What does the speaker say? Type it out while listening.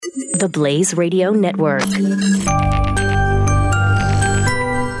the Blaze Radio Network.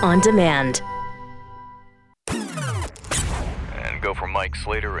 On demand. And go for Mike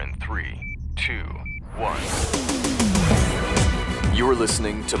Slater in 3, 2, 1. You're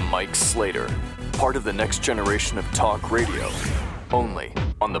listening to Mike Slater, part of the next generation of talk radio, only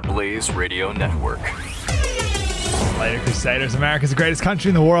on the Blaze Radio Network. Later, Crusaders, America's the greatest country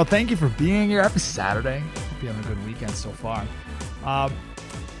in the world. Thank you for being here. Happy Saturday. Hope you're having a good weekend so far.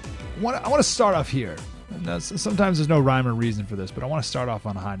 I want to start off here. And sometimes there's no rhyme or reason for this, but I want to start off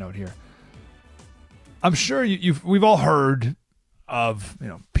on a high note here. I'm sure we've all heard of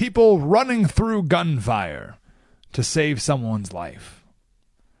people running through gunfire to save someone's life.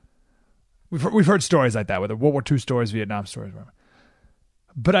 We've heard stories like that, whether World War II stories, Vietnam stories, whatever.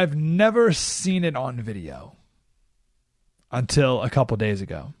 But I've never seen it on video until a couple days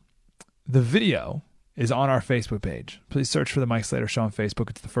ago. The video is on our Facebook page. Please search for the Mike Slater Show on Facebook.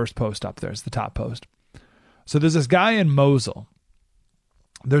 It's the first post up there. It's the top post. So there's this guy in Mosul.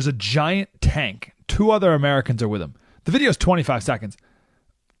 There's a giant tank. 2 other Americans are with him. The video is 25 seconds.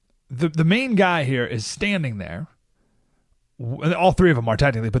 The main guy here is standing there. All 3 of them are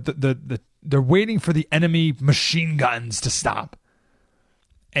technically, but they're waiting for the enemy machine guns to stop.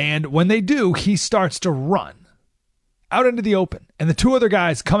 And when they do, he starts to run out into the open. And the 2 other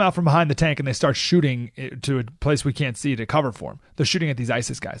guys come out from behind the tank and they start shooting to a place we can't see to cover for him. They're shooting at these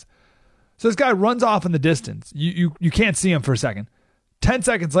ISIS guys. So this guy runs off in the distance. You can't see him for a second. 10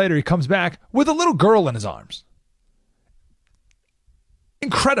 seconds later, he comes back with a little girl in his arms.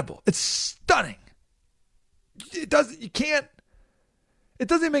 Incredible. It's stunning. It doesn't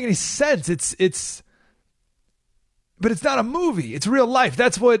even make any sense. But it's not a movie. It's real life.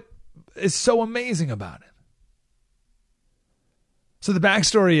 That's what is so amazing about it. So the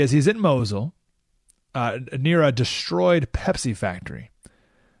backstory is he's in Mosul, near a destroyed Pepsi factory.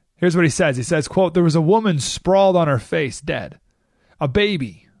 Here's what he says. He says, quote, "There was a woman sprawled on her face, dead. A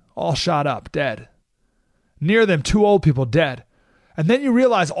baby, all shot up, dead. Near them, 2 old people, dead. And then you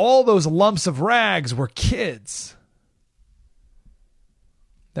realize all those lumps of rags were kids.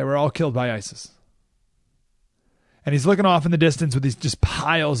 They were all killed by ISIS." And he's looking off in the distance with these just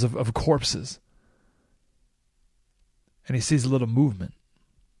piles of corpses. And he sees a little movement.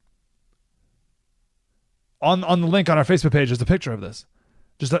 On the link on our Facebook page, there's a picture of this.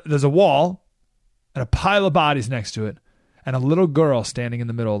 There's a wall and a pile of bodies next to it and a little girl standing in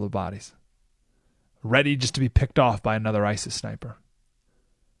the middle of the bodies, ready just to be picked off by another ISIS sniper.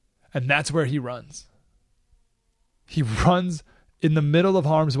 And that's where he runs. He runs in the middle of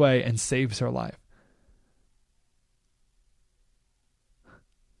harm's way and saves her life.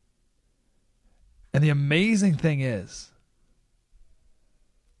 And the amazing thing is,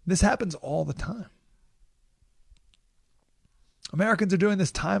 this happens all the time. Americans are doing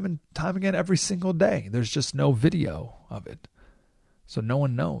this time and time again every single day. There's just no video of it. So no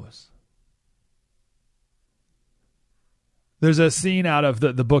one knows. There's a scene out of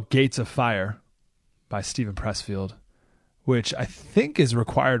the book Gates of Fire by Stephen Pressfield, which I think is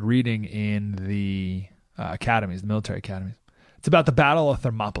required reading in the academies, the military academies. It's about the Battle of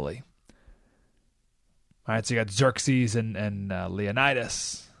Thermopylae. All right, so you got Xerxes and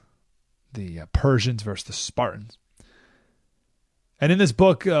Leonidas, the Persians versus the Spartans. And in this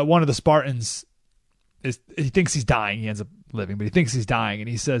book, one of the Spartans, he thinks he's dying. He ends up living, but he thinks he's dying. And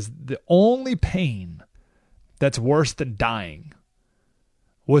he says, the only pain that's worse than dying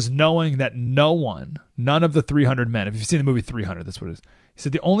was knowing that none of the 300 men, if you've seen the movie 300, that's what it is. He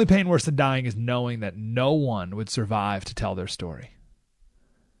said, the only pain worse than dying is knowing that no one would survive to tell their story.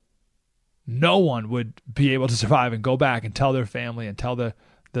 No one would be able to survive and go back and tell their family and tell the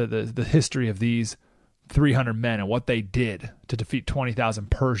history of these 300 men and what they did to defeat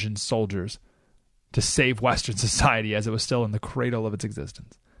 20,000 Persian soldiers to save Western society as it was still in the cradle of its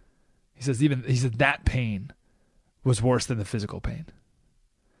existence. He said that pain was worse than the physical pain.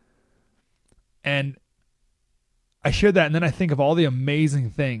 And I hear that, and then I think of all the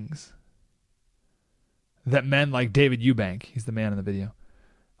amazing things that men like David Eubank, he's the man in the video,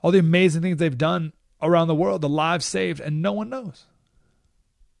 all the amazing things they've done around the world, the lives saved, and no one knows.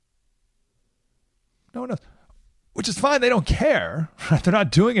 No one knows. Which is fine. They don't care. They're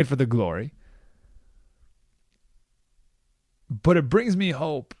not doing it for the glory. But it brings me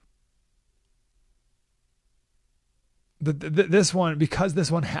hope that this one, because this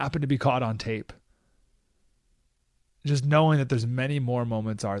one happened to be caught on tape, just knowing that there's many more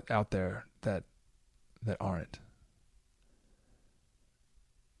moments out there that aren't.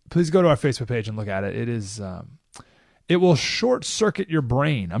 Please go to our Facebook page and look at it. it will short circuit your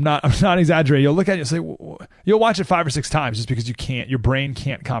brain. I'm not exaggerating. You'll look at it and say, you'll watch it 5 or 6 times just because your brain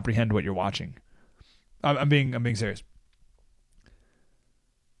can't comprehend what you're watching. I'm being serious.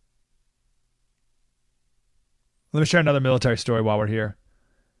 Let me share another military story while we're here.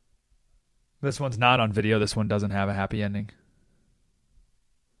 This one's not on video. This one doesn't have a happy ending.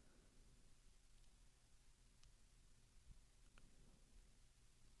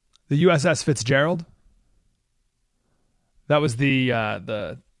 The USS Fitzgerald. That was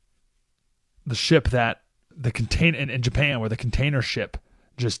the ship that the container in Japan, where the container ship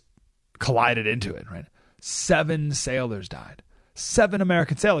just collided into it. Right, 7 sailors died. 7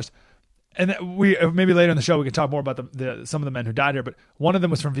 American sailors. And we maybe later in the show we can talk more about some of the men who died here. But one of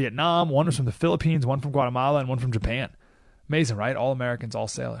them was from Vietnam, one was from the Philippines, one from Guatemala, and one from Japan. Amazing, right? All Americans, all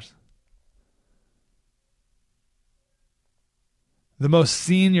sailors. The most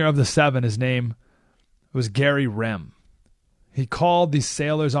senior of the 7, his name was Gary Rem. He called these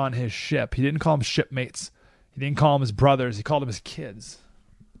sailors on his ship. He didn't call them shipmates. He didn't call them his brothers. He called them his kids.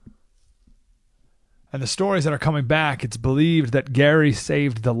 And the stories that are coming back, it's believed that Gary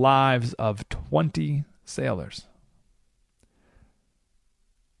saved the lives of 20 sailors.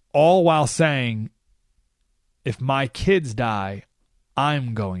 All while saying, if my kids die,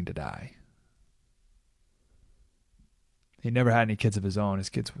 I'm going to die. He never had any kids of his own. His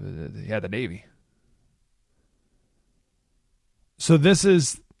kids, he had the Navy. So this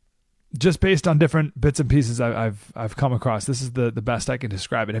is just based on different bits and pieces I've come across. This is the best I can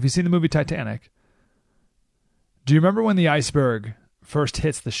describe it. Have you seen the movie Titanic? Do you remember when the iceberg first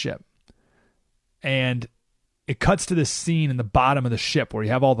hits the ship and it cuts to this scene in the bottom of the ship where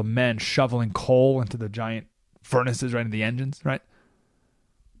you have all the men shoveling coal into the giant furnaces right into the engines, right?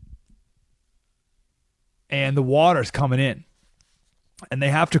 And the water's coming in and they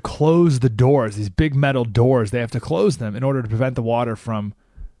have to close the doors, these big metal doors. They have to close them in order to prevent the water from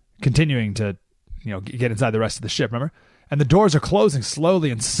continuing to, get inside the rest of the ship, remember? And the doors are closing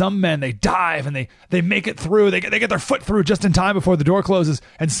slowly, and some men, they dive, and they make it through. They get their foot through just in time before the door closes,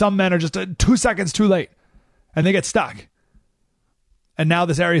 and some men are just 2 seconds too late, and they get stuck. And now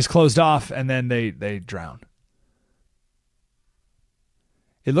this area is closed off, and then they drown.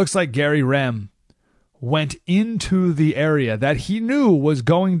 It looks like Gary Rem went into the area that he knew was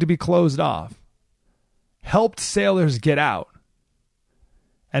going to be closed off, helped sailors get out,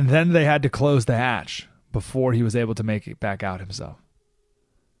 and then they had to close the hatch before he was able to make it back out himself.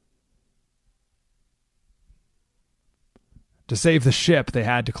 To save the ship, they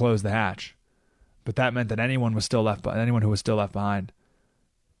had to close the hatch. But that meant that anyone who was still left behind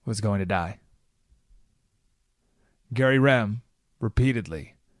was going to die. Gary Rem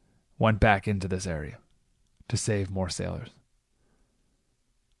repeatedly went back into this area to save more sailors.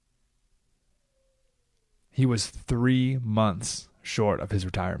 He was 3 months short of his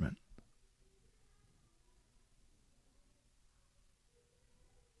retirement.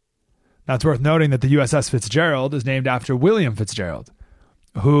 Now, it's worth noting that the USS Fitzgerald is named after William Fitzgerald,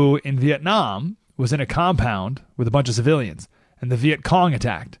 who in Vietnam was in a compound with a bunch of civilians, and the Viet Cong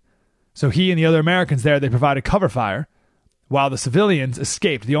attacked. So he and the other Americans there, they provided cover fire while the civilians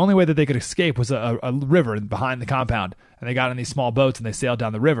escaped. The only way that they could escape was a river behind the compound, and they got in these small boats and they sailed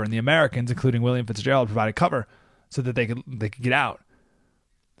down the river. And the Americans, including William Fitzgerald, provided cover so that they could get out.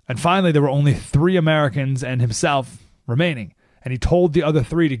 And finally, there were only 3 Americans and himself remaining. And he told the other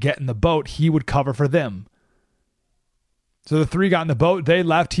 3 to get in the boat. He would cover for them. So the 3 got in the boat. They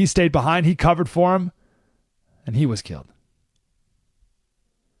left. He stayed behind. He covered for him. And he was killed.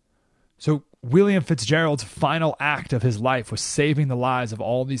 So William Fitzgerald's final act of his life was saving the lives of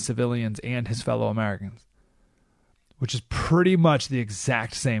all these civilians and his fellow Americans, which is pretty much the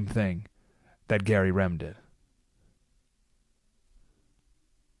exact same thing that Gary Rem did.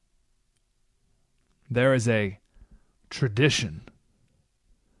 There is a tradition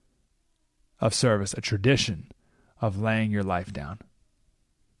of service, a tradition of laying your life down.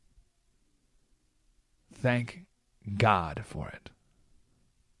 Thank God for it.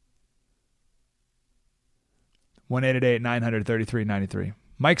 1-888-900-3393.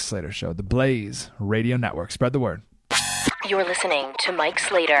 Mike Slater Show, the Blaze Radio Network. Spread the word. You're listening to Mike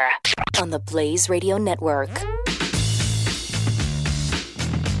Slater on the Blaze Radio Network.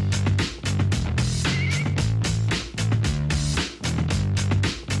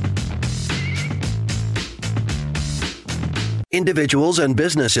 Individuals and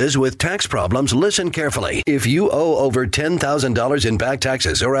businesses with tax problems, listen carefully. If you owe over $10,000 in back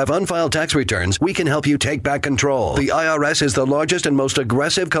taxes or have unfiled tax returns, we can help you take back control. The IRS is the largest and most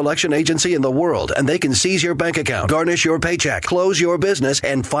aggressive collection agency in the world, and they can seize your bank account, garnish your paycheck, close your business,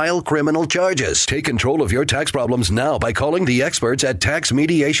 and file criminal charges. Take control of your tax problems now by calling the experts at Tax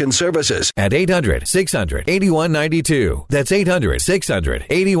Mediation Services at 800-600-8192. That's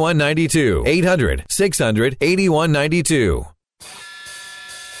 800-600-8192. 800-600-8192.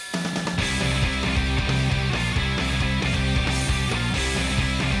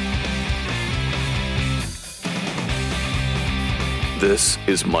 This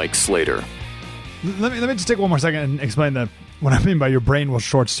is Mike Slater. Let me just take one more second and explain what I mean by your brain will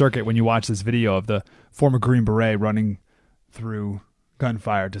short circuit when you watch this video of the former Green Beret running through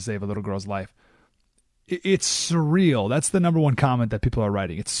gunfire to save a little girl's life. It's surreal. That's the number one comment that people are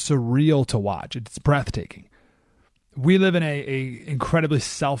writing. It's surreal to watch. It's breathtaking. We live in a incredibly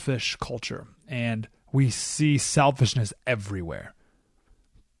selfish culture, and we see selfishness everywhere.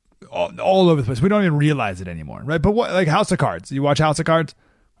 All over the place. We don't even realize it anymore, right? But what, like House of Cards? You watch House of Cards?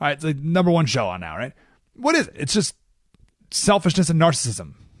 All right, it's the number one show on now, right? What is it? It's just selfishness and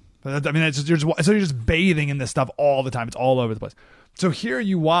narcissism. I mean, you're just bathing in this stuff all the time. It's all over the place. So here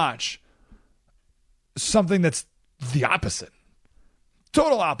you watch something that's the opposite,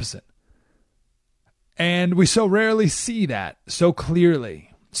 total opposite, and we so rarely see that so clearly,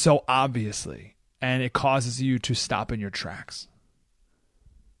 so obviously, and it causes you to stop in your tracks.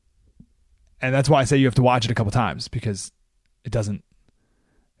 And that's why I say you have to watch it a couple times, because it doesn't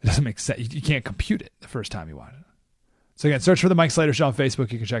make sense. You can't compute it the first time you watch it. So again, search for the Mike Slater Show on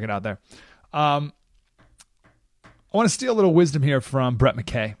Facebook. You can check it out there. I want to steal a little wisdom here from Brett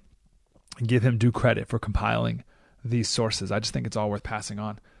McKay and give him due credit for compiling these sources. I just think it's all worth passing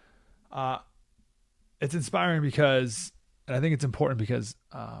on. It's inspiring because, and I think it's important because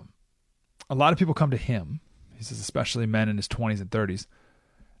a lot of people come to him, he says especially men in his 20s and 30s,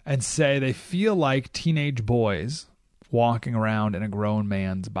 and say they feel like teenage boys walking around in a grown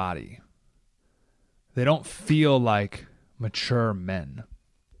man's body. They don't feel like mature men.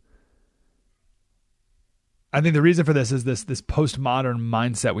 I think the reason for this is this postmodern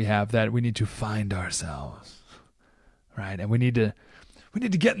mindset we have that we need to find ourselves, right? And we need to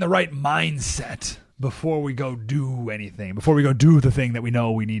get in the right mindset before we go do anything, before we go do the thing that we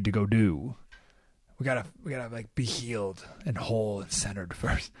know we need to go do. We gotta like be healed and whole and centered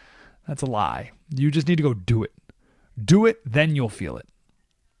first. That's a lie. You just need to go do it. Do it, then you'll feel it.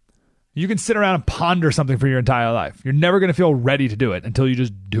 You can sit around and ponder something for your entire life. You're never going to feel ready to do it until you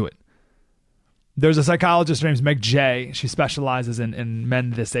just do it. There's a psychologist named Meg Jay. She specializes in men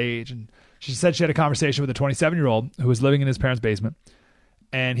this age. And she said she had a conversation with a 27-year-old who was living in his parents' basement.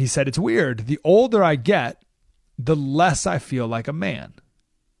 And he said, it's weird. The older I get, the less I feel like a man.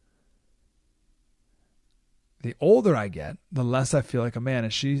 The older I get, the less I feel like a man.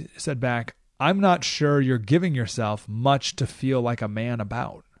 And she said back, I'm not sure you're giving yourself much to feel like a man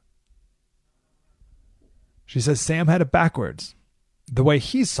about. She says Sam had it backwards. The way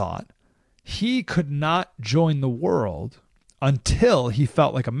he saw it, he could not join the world until he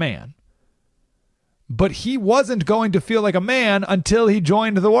felt like a man. But he wasn't going to feel like a man until he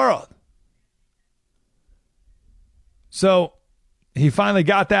joined the world. So he finally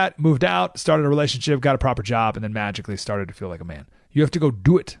got that, moved out, started a relationship, got a proper job, and then magically started to feel like a man. You have to go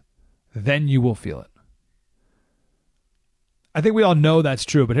do it. Then you will feel it. I think we all know that's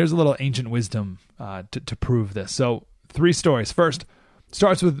true, but here's a little ancient wisdom to prove this. So 3 stories. First,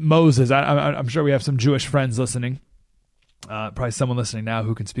 starts with Moses. I'm sure we have some Jewish friends listening. Probably someone listening now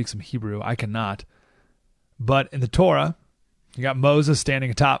who can speak some Hebrew. I cannot. But in the Torah, you got Moses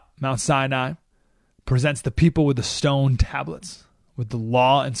standing atop Mount Sinai, presents the people with the stone tablets with the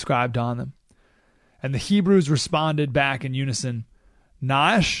law inscribed on them. And the Hebrews responded back in unison,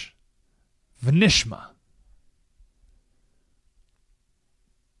 Naash v'nishma.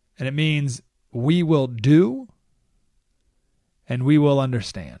 And it means we will do and we will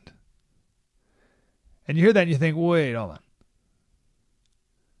understand. And you hear that and you think, wait, hold on.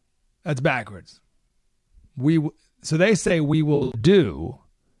 That's backwards. So they say we will do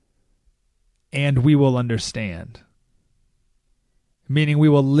and we will understand. Meaning we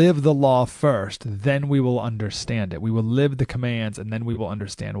will live the law first, then we will understand it. We will live the commands and then we will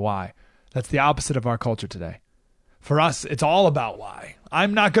understand why. That's the opposite of our culture today. For us, it's all about why.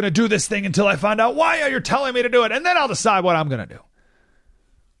 I'm not going to do this thing until I find out why you're telling me to do it, and then I'll decide what I'm going to do.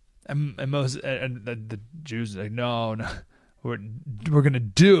 And the Jews are like, no, we're going to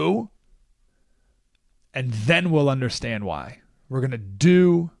do, and then we'll understand why. We're going to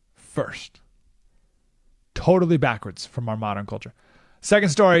do first. totally backwards from our modern culture. Second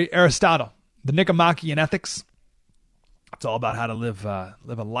story, Aristotle, the Nicomachean Ethics. It's all about how to live a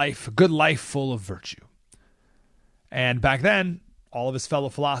good life full of virtue. And back then, all of his fellow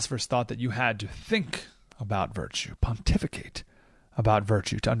philosophers thought that you had to think about virtue, pontificate about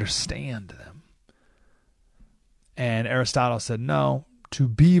virtue to understand them. And Aristotle said, no, to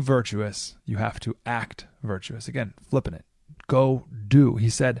be virtuous, you have to act virtuous. Again, flipping it. Go do. He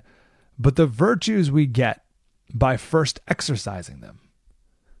said, but the virtues we get by first exercising them.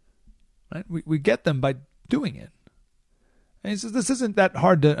 Right? We get them by doing it. And he says, this isn't that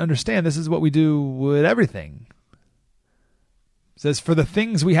hard to understand. This is what we do with everything. He says, for the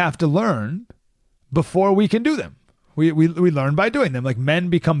things we have to learn before we can do them. We learn by doing them. Like men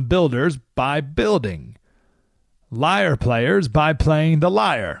become builders by building. Lyre players by playing the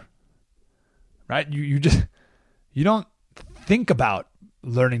lyre. Right? You don't think about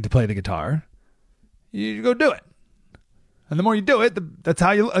learning to play the guitar. You go do it. And the more you do it, that's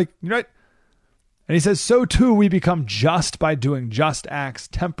how you like, right? And he says, so too we become just by doing just acts,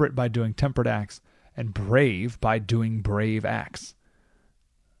 temperate by doing temperate acts, and brave by doing brave acts.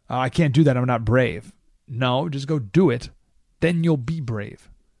 I can't do that. I'm not brave. No, just go do it. Then you'll be brave.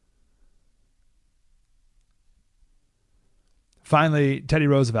 Finally, Teddy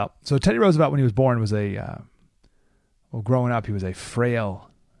Roosevelt. So Teddy Roosevelt, when he was born, was growing up, he was a frail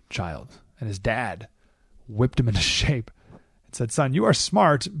child. And his dad whipped him into shape and said, son, you are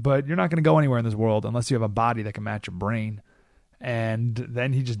smart, but you're not going to go anywhere in this world unless you have a body that can match your brain. And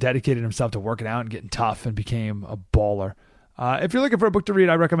then he just dedicated himself to working out and getting tough and became a baller. If you're looking for a book to read,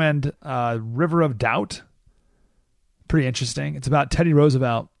 I recommend River of Doubt. Pretty interesting. It's about Teddy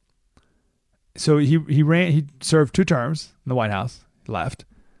Roosevelt. So he served 2 terms in the White House, left,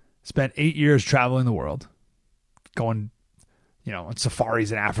 spent 8 years traveling the world, going, on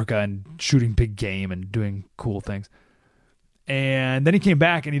safaris in Africa and shooting big game and doing cool things. And then he came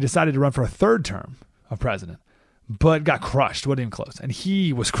back and he decided to run for a 3rd term of president, but got crushed. Wasn't even close. And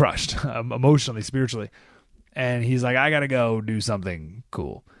he was crushed emotionally, spiritually. And he's like, I got to go do something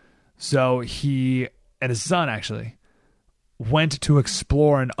cool. So he and his son actually went to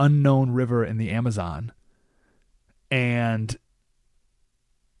explore an unknown river in the Amazon. And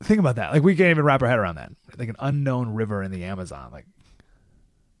think about that. Like, we can't even wrap our head around that. Like an unknown river in the Amazon. Like,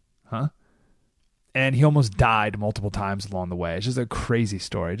 huh? And he almost died multiple times along the way. It's just a crazy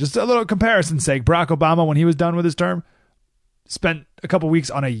story. Just a little comparison's sake. Barack Obama, when he was done with his term, spent a couple weeks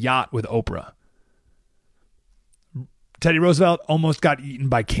on a yacht with Oprah. Teddy Roosevelt almost got eaten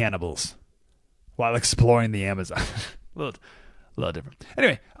by cannibals while exploring the Amazon. a little different.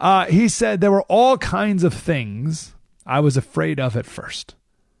 Anyway, he said there were all kinds of things I was afraid of at first,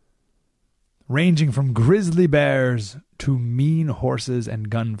 ranging from grizzly bears to mean horses and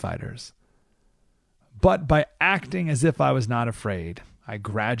gunfighters. But by acting as if I was not afraid, I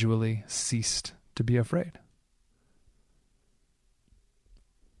gradually ceased to be afraid.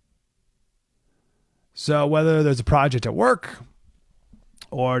 So whether there's a project at work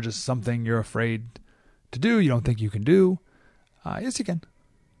or just something you're afraid to do, you don't think you can do, yes, you can.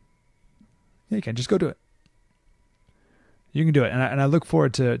 Yeah, you can. Just go do it. You can do it. And I look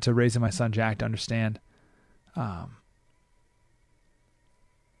forward to raising my son Jack to understand.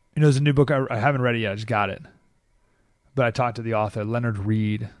 There's a new book. I haven't read it yet. I just got it. But I talked to the author, Leonard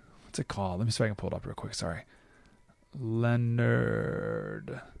Reed. What's it called? Let me see if I can pull it up real quick. Sorry.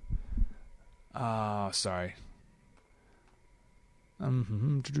 Leonard. Oh, sorry.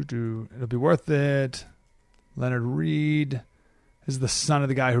 It'll be worth it. Leonard Reed. This is the son of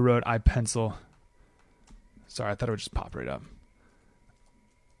the guy who wrote I Pencil. Sorry, I thought it would just pop right up.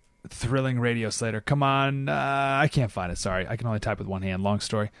 Thrilling Radio Slater. Come on. I can't find it. Sorry. I can only type with one hand. Long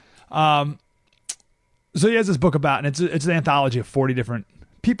story. So he has this book about, and it's an anthology of 40 different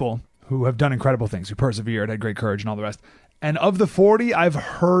people who have done incredible things, who persevered, had great courage, and all the rest. And of the 40, I've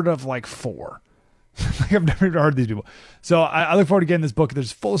heard of like 4. Like, I've never even heard of these people. So I look forward to getting this book.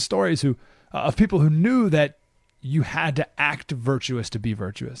 There's full of stories of people who knew that you had to act virtuous to be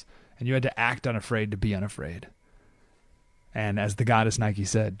virtuous, and you had to act unafraid to be unafraid. And as the goddess Nike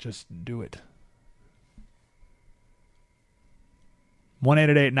said, just do it.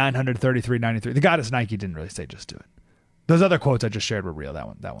 1-888-900-3393. The goddess Nike didn't really say just do it. Those other quotes I just shared were real. That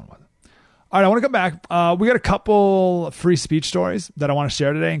one wasn't. All right, I want to come back. We got a couple free speech stories that I want to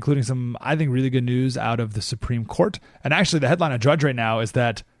share today, including some, I think, really good news out of the Supreme Court. And actually, the headline on Drudge right now is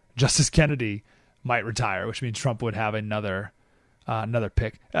that Justice Kennedy might retire, which means Trump would have another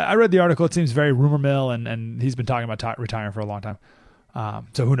pick. I read the article. It seems very rumor mill, and he's been talking about retiring for a long time.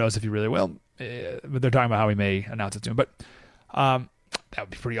 So who knows if he really will. But they're talking about how he may announce it soon. But that would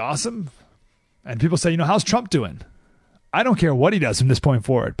be pretty awesome. And people say, how's Trump doing? I don't care what he does from this point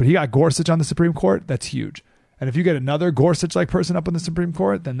forward, but he got Gorsuch on the Supreme Court. That's huge. And if you get another Gorsuch-like person up on the Supreme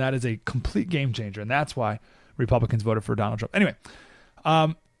Court, then that is a complete game changer. And that's why Republicans voted for Donald Trump. Anyway,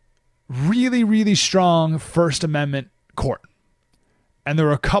 really, really strong First Amendment court. And there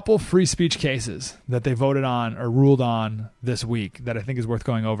were a couple free speech cases that they voted on or ruled on this week that I think is worth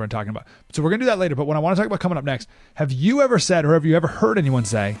going over and talking about. So we're going to do that later. But what I want to talk about coming up next, have you ever said or have you ever heard anyone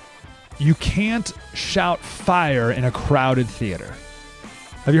say, you can't shout fire in a crowded theater?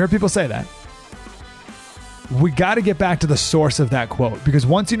 Have you heard people say that? We got to get back to the source of that quote, because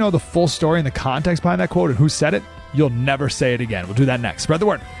once you know the full story and the context behind that quote and who said it, you'll never say it again. We'll do that next. Spread the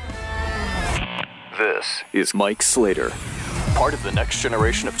word. This is Mike Slater, part of the next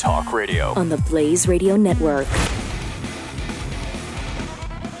generation of talk radio. On the Blaze Radio Network.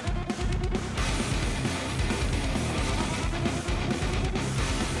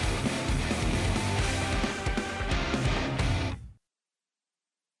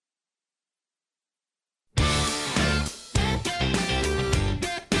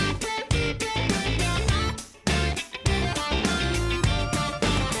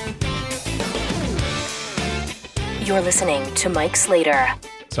 You're listening to Mike Slater.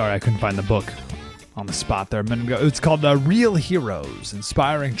 Sorry, I couldn't find the book on the spot there a minute ago. It's called Real Heroes,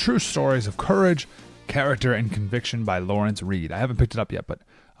 Inspiring True Stories of Courage, Character, and Conviction by Lawrence Reed. I haven't picked it up yet, but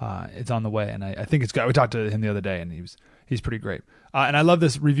it's on the way, and I think it's good. We talked to him the other day, and he's pretty great. And I love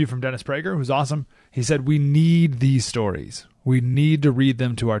this review from Dennis Prager, who's awesome. He said, we need these stories. We need to read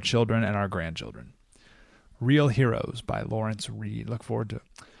them to our children and our grandchildren. Real Heroes by Lawrence Reed. Look forward to it.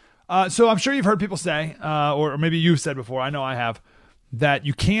 So I'm sure you've heard people say, or maybe you've said before, I know I have, that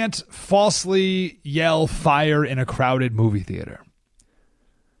you can't falsely yell fire in a crowded movie theater.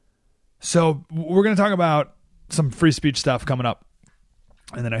 So we're going to talk about some free speech stuff coming up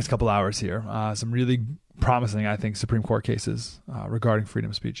in the next couple hours here. Some really promising, I think, Supreme Court cases regarding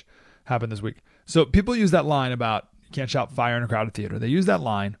freedom of speech happened this week. So people use that line about you can't shout fire in a crowded theater. They use that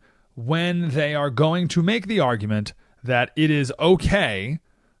line when they are going to make the argument that it is okay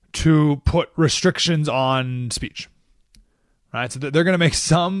to put restrictions on speech, right? So they're going to make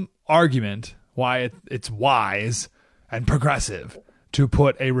some argument why it's wise and progressive to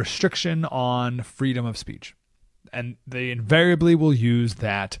put a restriction on freedom of speech. And they invariably will use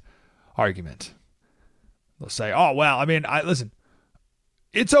that argument. They'll say, oh, well, I mean, listen,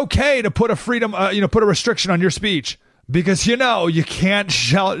 it's okay to put a freedom, put a restriction on your speech because, you can't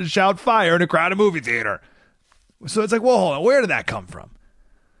shout fire in a crowded movie theater. So it's like, well, hold on, where did that come from?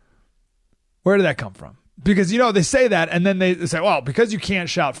 Where did that come from? Because, they say that, and then they say, well, because you can't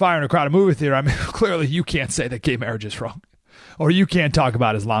shout fire in a crowded movie theater, I mean, clearly you can't say that gay marriage is wrong. Or you can't talk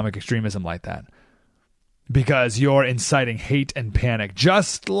about Islamic extremism like that. Because you're inciting hate and panic,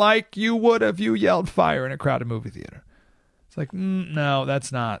 just like you would if you yelled fire in a crowded movie theater. It's like, no,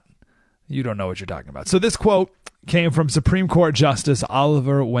 that's not. You don't know what you're talking about. So this quote came from Supreme Court Justice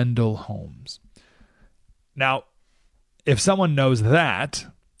Oliver Wendell Holmes. Now, if someone knows that,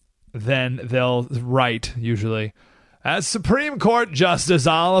 then they'll write, usually, as Supreme Court Justice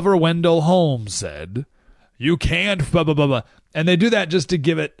Oliver Wendell Holmes said, you can't blah, blah, blah, blah. And they do that just to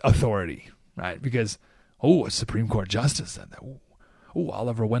give it authority, right? Because, a Supreme Court Justice said that.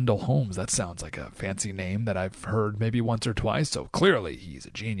 Oliver Wendell Holmes, that sounds like a fancy name that I've heard maybe once or twice, so clearly he's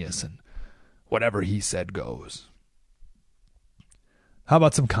a genius and whatever he said goes. How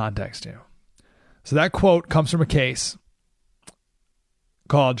about some context here? So that quote comes from a case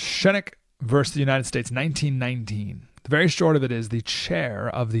called Schoeneck versus the United States, 1919. The very short of it is the chair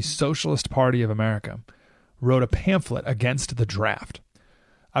of the Socialist Party of America wrote a pamphlet against the draft.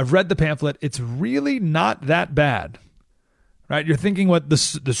 I've read the pamphlet. It's really not that bad, right? You're thinking what the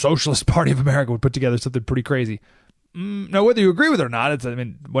Socialist Party of America would put together something pretty crazy. Now, whether you agree with it or not,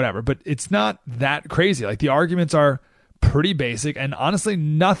 whatever, but it's not that crazy. Like, the arguments are pretty basic and honestly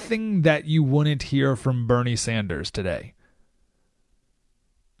nothing that you wouldn't hear from Bernie Sanders today.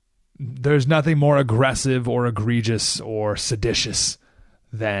 There's nothing more aggressive or egregious or seditious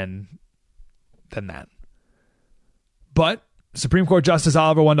than that. But Supreme Court Justice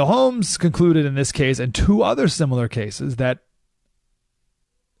Oliver Wendell Holmes concluded in this case and two other similar cases that,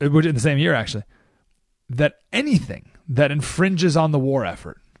 which in the same year actually, that anything that infringes on the war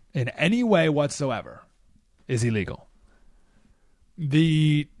effort in any way whatsoever is illegal.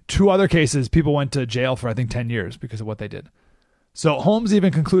 The two other cases, people went to jail for, I think, 10 years because of what they did. So Holmes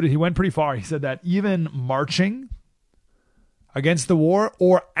even concluded, he went pretty far. He said that even marching against the war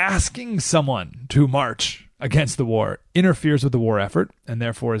or asking someone to march against the war interferes with the war effort and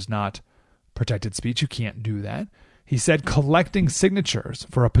therefore is not protected speech. You can't do that. He said collecting signatures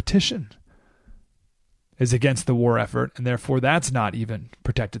for a petition is against the war effort, and therefore that's not even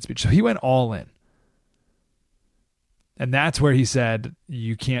protected speech. So he went all in. And that's where he said,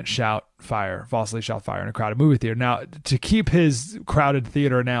 you can't falsely shout fire in a crowded movie theater. Now, to keep his crowded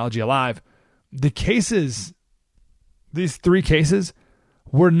theater analogy alive, these 3 cases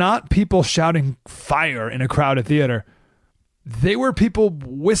were not people shouting fire in a crowded theater. They were people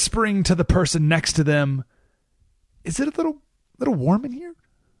whispering to the person next to them, is it a little warm in here?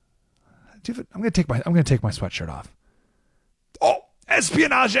 I'm going to take my sweatshirt off. Oh,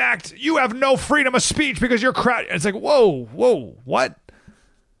 Espionage Act. You have no freedom of speech because you're crowded. It's like, whoa, what?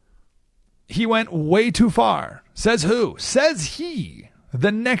 He went way too far. Says who? Says he.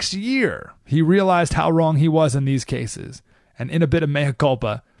 The next year, he realized how wrong he was in these cases. And in a bit of mea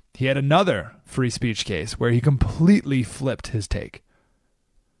culpa, he had another free speech case where he completely flipped his take.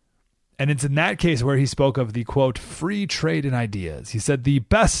 And it's in that case where he spoke of the, quote, free trade in ideas. He said the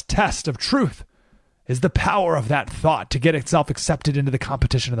best test of truth is the power of that thought to get itself accepted into the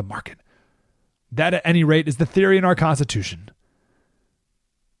competition of the market. That, at any rate, is the theory in our Constitution.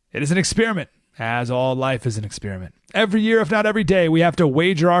 It is an experiment, as all life is an experiment. Every year, if not every day, we have to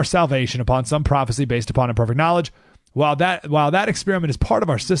wager our salvation upon some prophecy based upon imperfect knowledge. While that experiment is part of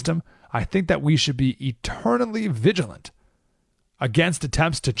our system, I think that we should be eternally vigilant against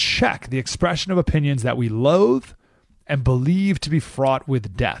attempts to check the expression of opinions that we loathe and believe to be fraught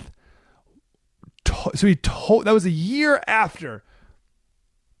with death. So that was a year after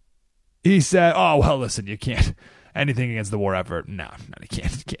he said, oh, well, listen, you can't, anything against the war effort. No, you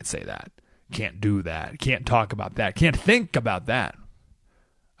can't say that. Can't do that. Can't talk about that. Can't think about that.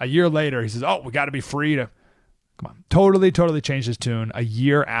 A year later, he says, oh, we got to be free to, come on. Totally changed his tune. A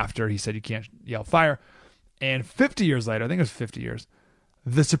year after he said you can't yell fire. And 50 years later, I think it was 50 years,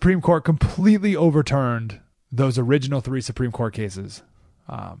 the Supreme Court completely overturned those original 3 Supreme Court cases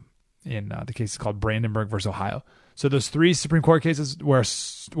in the case called Brandenburg versus Ohio. So those 3 Supreme Court cases where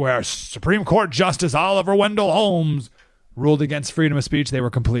Supreme Court Justice Oliver Wendell Holmes ruled against freedom of speech, they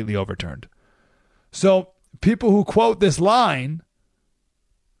were completely overturned. So people who quote this line,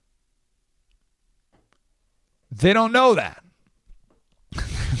 they don't know that.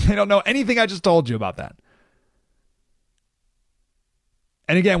 They don't know anything I just told you about that.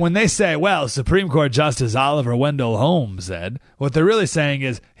 And again, when they say, well, Supreme Court Justice Oliver Wendell Holmes said, what they're really saying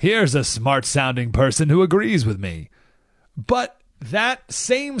is, here's a smart-sounding person who agrees with me. But that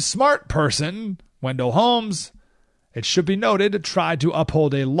same smart person, Wendell Holmes, it should be noted, tried to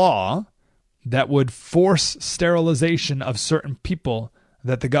uphold a law that would force sterilization of certain people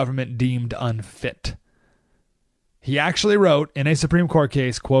that the government deemed unfit. He actually wrote in a Supreme Court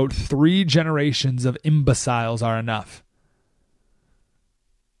case, quote, 3 generations of imbeciles are enough.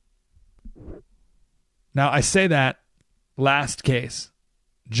 Now, I say that last case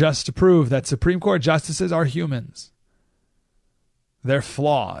just to prove that Supreme Court justices are humans. They're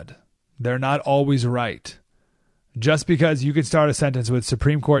flawed. They're not always right. Just because you could start a sentence with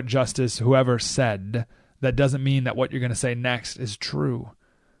Supreme Court Justice whoever said, that doesn't mean that what you're going to say next is true.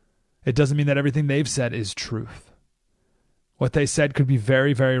 It doesn't mean that everything they've said is truth. What they said could be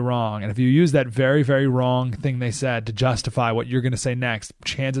very, very wrong. And if you use that very, very wrong thing they said to justify what you're going to say next,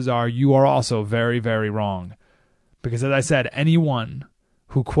 chances are you are also very, very wrong. Because as I said, anyone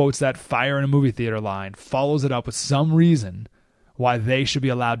who quotes that fire in a movie theater line follows it up with some reason why they should be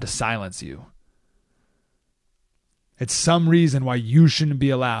allowed to silence you. It's some reason why you shouldn't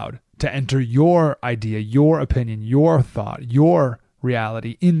be allowed to enter your idea, your opinion, your thought, your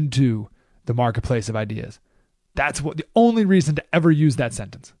reality into the marketplace of ideas. That's the only reason to ever use that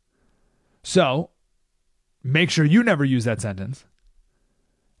sentence. So make sure you never use that sentence,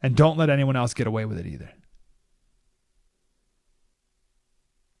 and don't let anyone else get away with it either.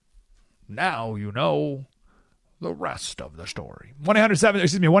 Now you know the rest of the story.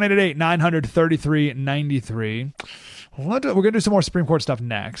 1-888-900-3393. We're going to do some more Supreme Court stuff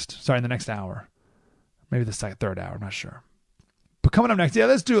next. Sorry, in the next hour. Maybe the third hour, I'm not sure. But coming up next,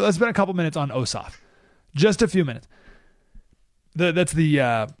 let's spend a couple minutes on Ossoff. Just a few minutes. That's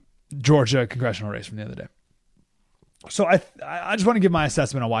the Georgia congressional race from the other day. So I just want to give my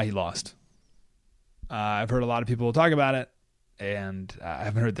assessment on why he lost. I've heard a lot of people talk about it, and I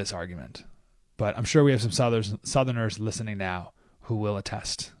haven't heard this argument. But I'm sure we have some Southerners listening now who will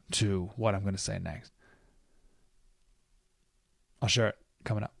attest to what I'm going to say next. I'll share it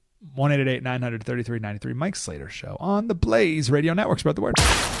coming up. 1-888-900-3393. Mike Slater Show on the Blaze Radio Network. Spread the word.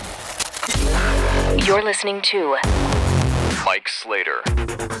 You're listening to Mike Slater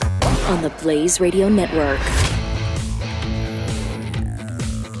on the Blaze Radio Network.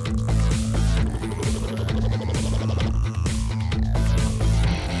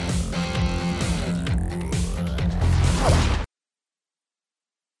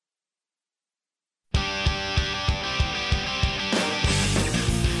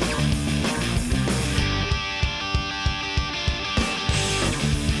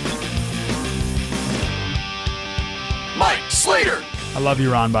 Slater. I love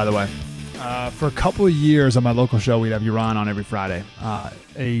Yaron, by the way. For a couple of years on my local show, we'd have Yaron on every Friday.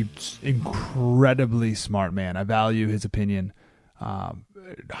 A incredibly smart man. I value his opinion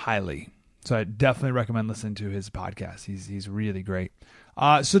highly. So I definitely recommend listening to his podcast. He's really great.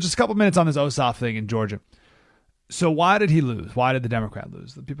 So just a couple minutes on this Ossoff thing in Georgia. So why did he lose? Why did the Democrat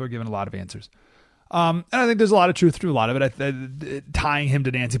lose? People are giving a lot of answers. And I think there's a lot of truth to a lot of it. Tying him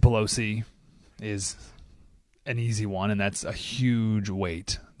to Nancy Pelosi is an easy one, and that's a huge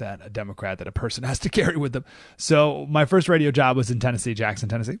weight that a person has to carry with them. So my first radio job was in Tennessee, Jackson,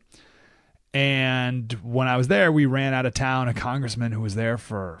 Tennessee. And when I was there, we ran out of town a congressman who was there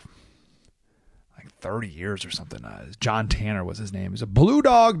for like 30 years or something. John Tanner was his name. He's a Blue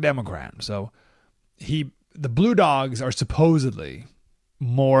Dog Democrat. So the Blue Dogs are supposedly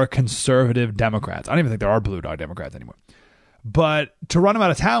more conservative Democrats. I don't even think there are Blue Dog Democrats anymore. But to run him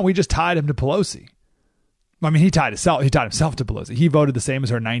out of town, we just tied him to Pelosi. I mean, he tied himself to Pelosi. He voted the same as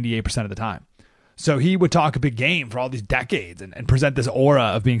her 98% of the time. So he would talk a big game for all these decades and present this aura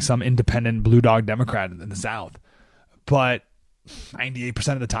of being some independent Blue Dog Democrat in the South. But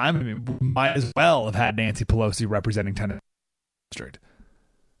 98% of the time, I mean, we might as well have had Nancy Pelosi representing Tennessee district.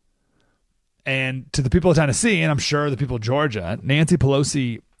 And to the people of Tennessee, and I'm sure the people of Georgia, Nancy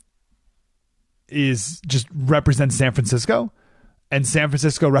Pelosi just represents San Francisco, and San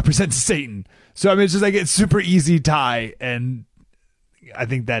Francisco represents Satan. So, I mean, it's just like it's super easy tie, and I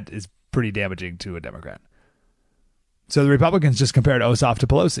think that is pretty damaging to a Democrat. So the Republicans just compared Ossoff to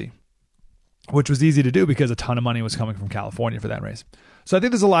Pelosi, which was easy to do because a ton of money was coming from California for that race. So I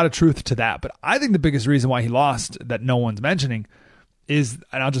think there's a lot of truth to that. But I think the biggest reason why he lost that no one's mentioning is,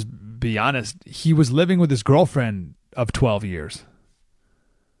 and I'll just be honest, he was living with his girlfriend of 12 years.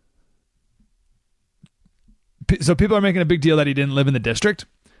 So people are making a big deal that he didn't live in the district.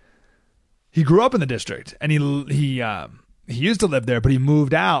 He grew up in the district, and he used to live there, but he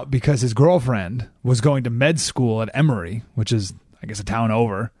moved out because his girlfriend was going to med school at Emory, which is, I guess, a town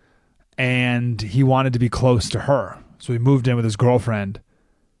over, and he wanted to be close to her. So he moved in with his girlfriend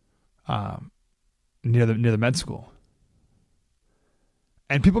near the med school.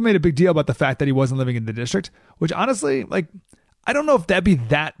 And people made a big deal about the fact that he wasn't living in the district, which honestly, like, I don't know if that'd be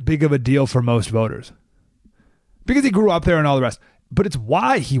that big of a deal for most voters. Because he grew up there and all the rest. But it's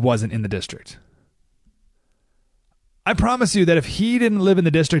why he wasn't in the district. I promise you that if he didn't live in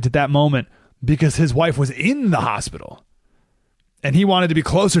the district at that moment because his wife was in the hospital and he wanted to be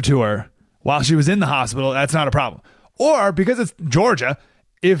closer to her while she was in the hospital, that's not a problem. Or because it's Georgia,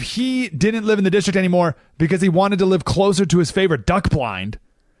 if he didn't live in the district anymore because he wanted to live closer to his favorite duck blind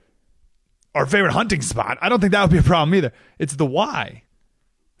or favorite hunting spot, I don't think that would be a problem either. It's the why.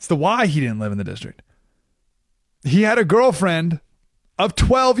 It's the why he didn't live in the district. He had a girlfriend of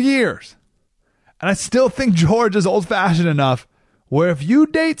 12 years. And I still think George is old-fashioned enough where if you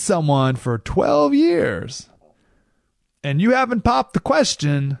date someone for 12 years and you haven't popped the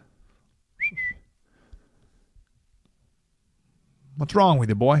question, what's wrong with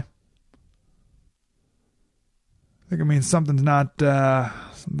you, boy? I think it means something's not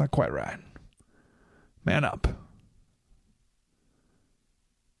quite right. Man up.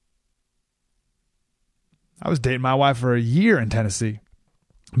 I was dating my wife for a year in Tennessee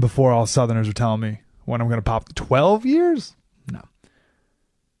before all Southerners were telling me when I'm going to pop. 12 years? No.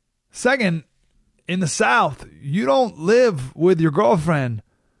 Second, in the South, you don't live with your girlfriend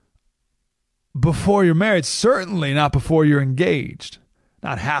before you're married. Certainly not before you're engaged.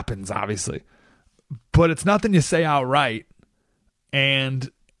 That happens, obviously. But it's nothing you say outright. And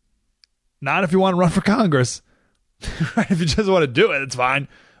not if you want to run for Congress. Right? If you just want to do it, it's fine.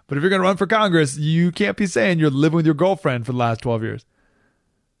 But if you're going to run for Congress, you can't be saying you're living with your girlfriend for the last 12 years.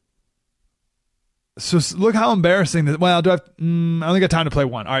 So look how embarrassing that. Well, I only got time to play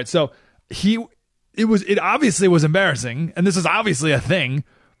one. All right. So it obviously was embarrassing. And this is obviously a thing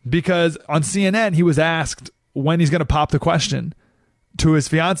because on CNN, he was asked when he's going to pop the question to his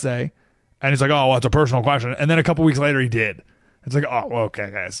fiance. And he's like, oh, well, it's a personal question. And then a couple weeks later, he did. It's like, oh, well, okay,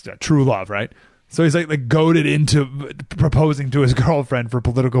 that's true love, right? So he's like goaded into proposing to his girlfriend for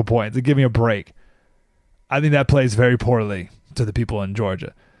political points. Like, give me a break. I think that plays very poorly to the people in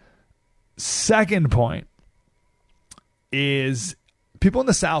Georgia. Second point is people in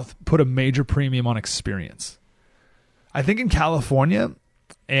the South put a major premium on experience. I think in California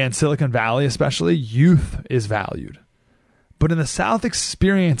and Silicon Valley especially, youth is valued. But in the South,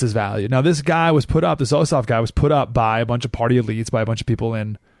 experience is valued. Now, this Ossoff guy was put up by a bunch of party elites, by a bunch of people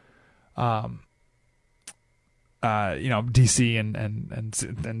in DC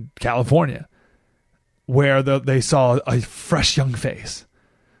and California, where they saw a fresh young face.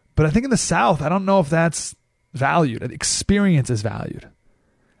 But I think in the South, I don't know if that's valued. Experience is valued.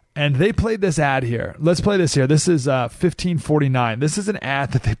 And they played this ad here. Let's play this here. This is 1549. This is an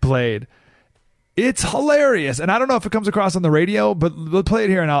ad that they played. It's hilarious. And I don't know if it comes across on the radio, but let's play it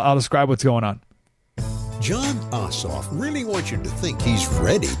here and I'll describe what's going on. John Ossoff really wants you to think he's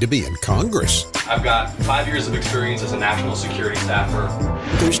ready to be in Congress. I've got 5 years of experience as a national security staffer.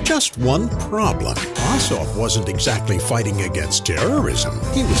 There's just one problem. Ossoff wasn't exactly fighting against terrorism.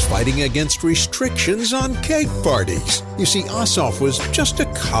 He was fighting against restrictions on cake parties. You see, Ossoff was just a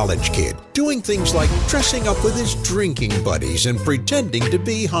college kid, doing things like dressing up with his drinking buddies and pretending to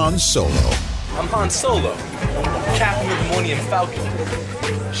be Han Solo. I'm Han Solo, captain of the Millennium Falcon.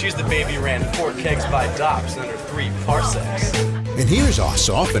 She's the baby who ran 4 kegs by docks under 3 parsecs. And here's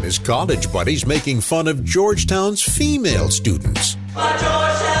Ossoff and his college buddies making fun of Georgetown's female students.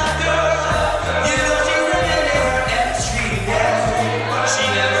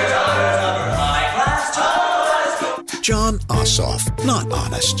 John Ossoff, not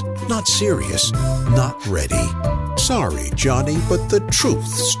honest, not serious, not ready. Sorry, Johnny, but the truth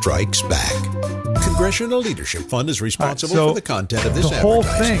strikes back. Congressional Leadership Fund is responsible for the content of this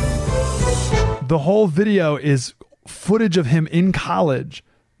advertising. The whole video is footage of him in college,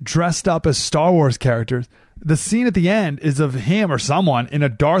 dressed up as Star Wars characters. The scene at the end is of him or someone in a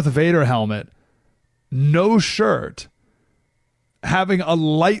Darth Vader helmet, no shirt, having a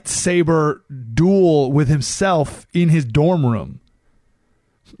lightsaber duel with himself in his dorm room.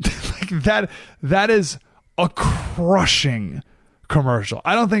 Like that is a crushing commercial.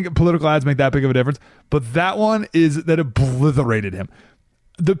 I don't think political ads make that big of a difference, but that one is that obliterated him.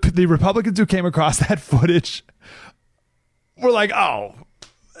 The Republicans who came across that footage were like, oh,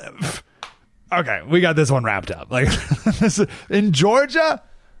 okay, we got this one wrapped up. Like in Georgia.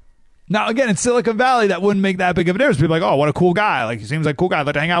 Now, again, in Silicon Valley, that wouldn't make that big of a difference. People are like, oh, what a cool guy. Like, he seems like a cool guy I'd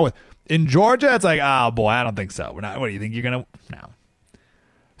like to hang out with. In Georgia, it's like, oh, boy, I don't think so. We're not. What do you think you're going to? No.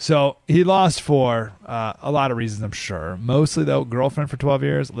 So he lost for a lot of reasons, I'm sure. Mostly, though, girlfriend for 12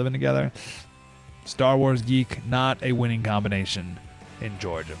 years, living together. Star Wars geek, not a winning combination in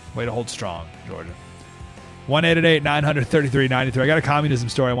Georgia. Way to hold strong, Georgia. 1-888-933-93. I got a communism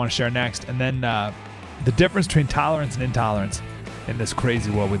story I want to share next. And then the difference between tolerance and intolerance in this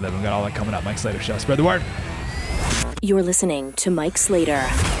crazy world we live in. We got all that coming up. Mike Slater Show. Spread the word. You're listening to Mike Slater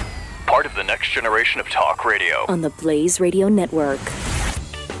Part of the next generation of talk radio on the Blaze Radio Network.